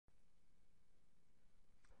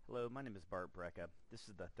Hello, my name is Bart Brecka. This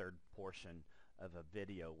is the third portion of a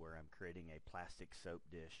video where I'm creating a plastic soap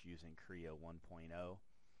dish using Creo 1.0.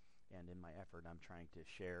 And in my effort, I'm trying to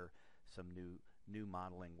share some new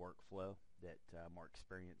modeling workflow that more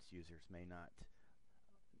experienced users may not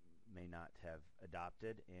have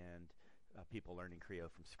adopted, and people learning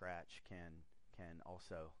Creo from scratch can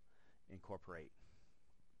also incorporate.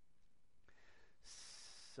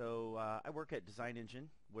 So I work at Design Engine,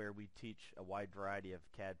 where we teach a wide variety of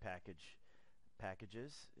CAD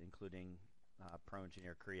packages, including Pro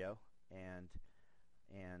Engineer Creo and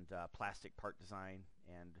plastic part design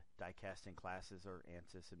and die casting classes, or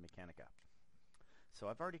ANSYS and Mechanica. So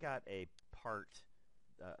I've already got a part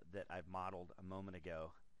that I've modeled a moment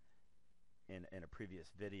ago in a previous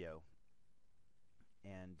video,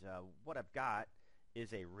 and what I've got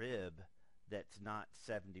is a rib that's not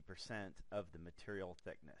 70% of the material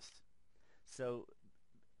thickness. So,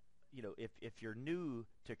 if you're new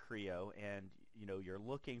to Creo and you're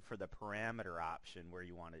looking for the parameter option where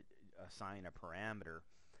you want to assign a parameter,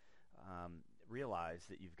 realize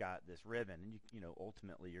that you've got this ribbon, and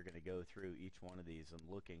ultimately you're going to go through each one of these and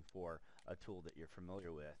looking for a tool that you're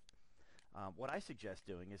familiar with. What I suggest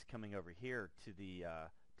doing is coming over here to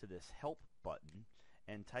this help button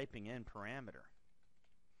and typing in parameter.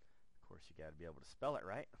 Of course, you got to be able to spell it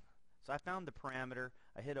right. So I found the parameter,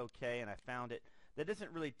 I hit OK, and I found it. That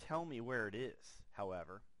doesn't really tell me where it is,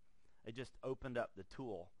 however. I just opened up the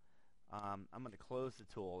tool. I'm going to close the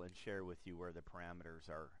tool and share with you where the parameters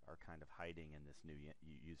are kind of hiding in this new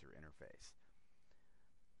user interface.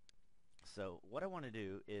 So what I want to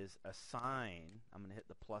do is assign, I'm going to hit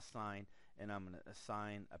the plus sign, and I'm going to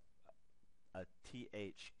assign a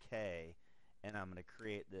THK, and I'm going to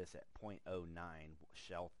create this at 0.09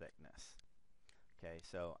 shell thickness. Okay,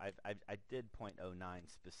 so I did 0.09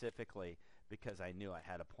 specifically because I knew I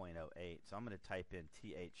had a 0.08. So I'm going to type in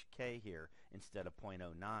THK here instead of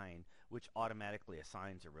 0.09, which automatically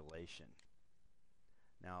assigns a relation.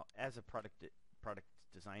 Now, as a product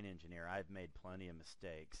design engineer, I've made plenty of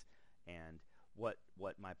mistakes, and what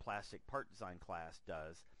my plastic part design class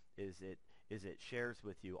does is it shares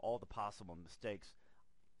with you all the possible mistakes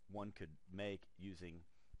one could make using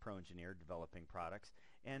Pro Engineer developing products,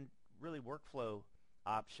 and really workflow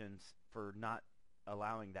options for not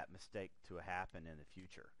allowing that mistake to happen in the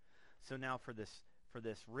future. So now for this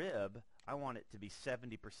rib, I want it to be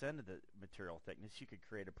 70% of the material thickness. You could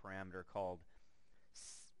create a parameter called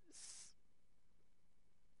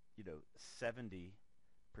 70%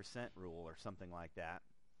 rule or something like that,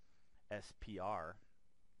 SPR,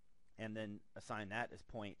 and then assign that as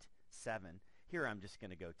 0.7. Here I'm just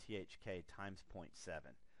going to go THK times 0.7,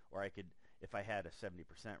 or I could, if I had a 70%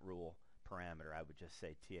 rule parameter, I would just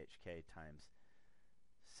say THK times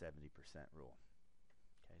 70% rule.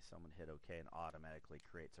 Okay, so I'm going to hit OK, and automatically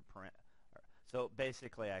creates a parameter. So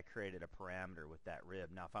basically I created a parameter with that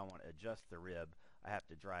rib. Now if I want to adjust the rib, I have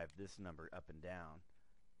to drive this number up and down.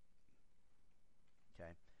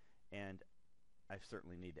 Okay, and I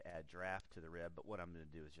certainly need to add draft to the rib, but what I'm going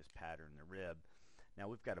to do is just pattern the rib. Now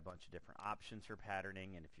we've got a bunch of different options for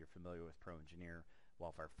patterning, and if you're familiar with Pro Engineer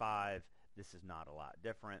Wildfire 5, this is not a lot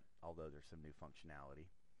different, although there's some new functionality.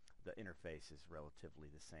 The interface is relatively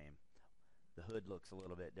the same. The hood looks a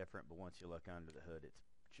little bit different, but once you look under the hood, it's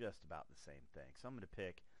just about the same thing. So I'm going to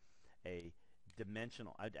pick a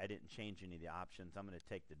dimensional. I didn't change any of the options. I'm going to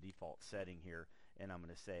take the default setting here, and I'm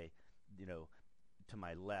going to say, to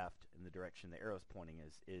my left, in the direction the arrow's pointing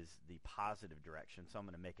is the positive direction. So I'm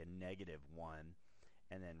going to make a -1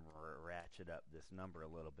 and then ratchet up this number a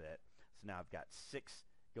little bit. So now I've got 6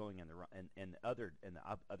 going in the other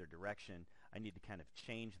direction. I need to kind of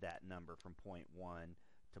change that number from 0.1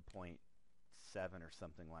 to 0.7 or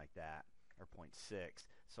something like that, or 0.6,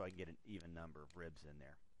 so I can get an even number of ribs in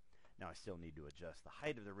there. Now I still need to adjust the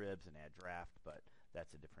height of the ribs and add draft, but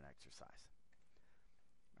that's a different exercise.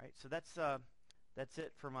 All right, so that's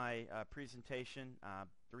it for my presentation.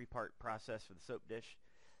 3-part process for the soap dish.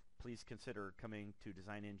 Please consider coming to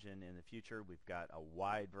Design Engine in the future. We've got a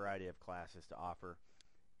wide variety of classes to offer,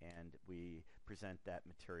 and we present that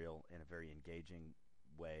material in a very engaging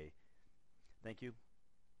way. Thank you.